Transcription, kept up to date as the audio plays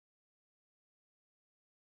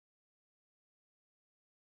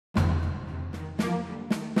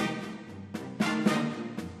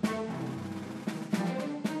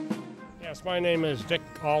Yes, my name is Dick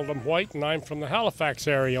Aldham White, and I'm from the Halifax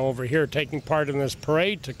area over here taking part in this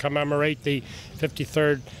parade to commemorate the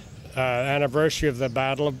 53rd anniversary of the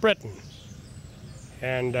Battle of Britain.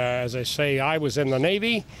 And as I say, I was in the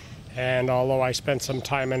Navy, and although I spent some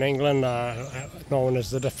time in England, known as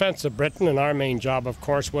the Defence of Britain, and our main job, of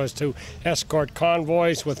course, was to escort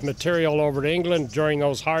convoys with material over to England during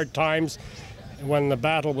those hard times when the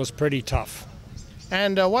battle was pretty tough.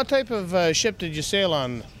 And what type of ship did you sail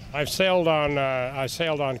on? I sailed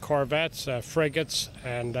on corvettes, frigates,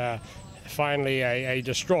 and finally a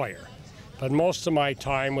destroyer. But most of my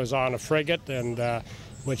time was on a frigate, and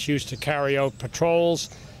which used to carry out patrols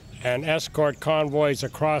and escort convoys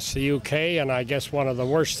across the UK. And I guess one of the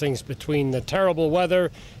worst things between the terrible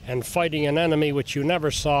weather and fighting an enemy which you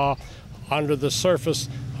never saw under the surface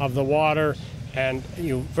of the water, and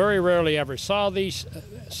you very rarely ever saw these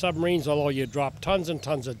submarines, although you drop tons and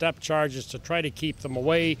tons of depth charges to try to keep them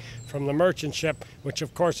away from the merchant ship, which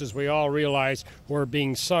of course, as we all realize, were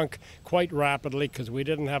being sunk quite rapidly because we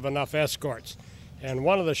didn't have enough escorts. And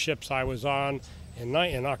one of the ships I was on in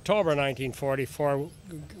October 1944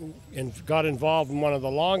 got involved in one of the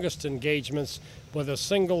longest engagements with a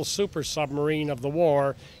single super submarine of the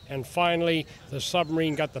war, and finally the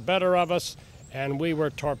submarine got the better of us and we were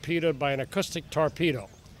torpedoed by an acoustic torpedo.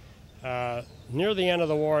 Near the end of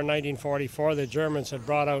the war in 1944, the Germans had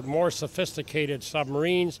brought out more sophisticated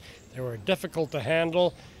submarines. They were difficult to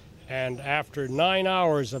handle, and after 9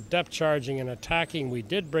 hours of depth charging and attacking, we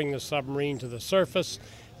did bring the submarine to the surface.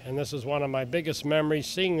 And this is one of my biggest memories,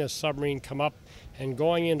 seeing this submarine come up and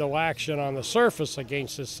going into action on the surface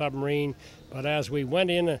against this submarine. But as we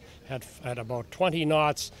went in at about 20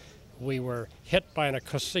 knots, we were hit by an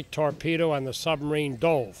acoustic torpedo and the submarine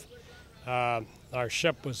dove. Our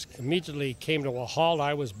ship immediately came to a halt.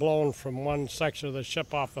 I was blown from one section of the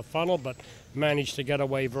ship off the funnel, but managed to get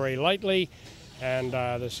away very lightly. And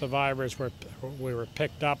the survivors were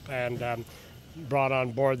picked up and brought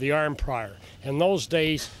on board the arm prior. In those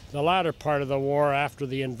days, the latter part of the war, after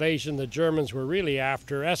the invasion, the Germans were really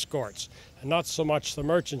after escorts, and not so much the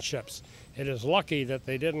merchant ships. It is lucky that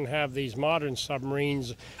they didn't have these modern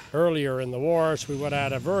submarines earlier in the war, so we would have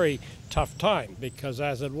had a very tough time, because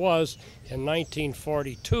as it was in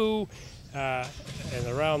 1942, and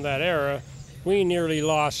around that era, we nearly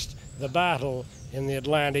lost the battle in the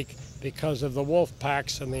Atlantic because of the wolf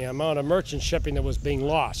packs and the amount of merchant shipping that was being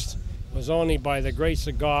lost. It was only by the grace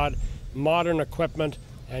of God, modern equipment,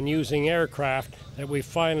 and using aircraft that we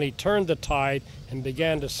finally turned the tide and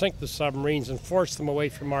began to sink the submarines and force them away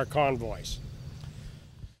from our convoys.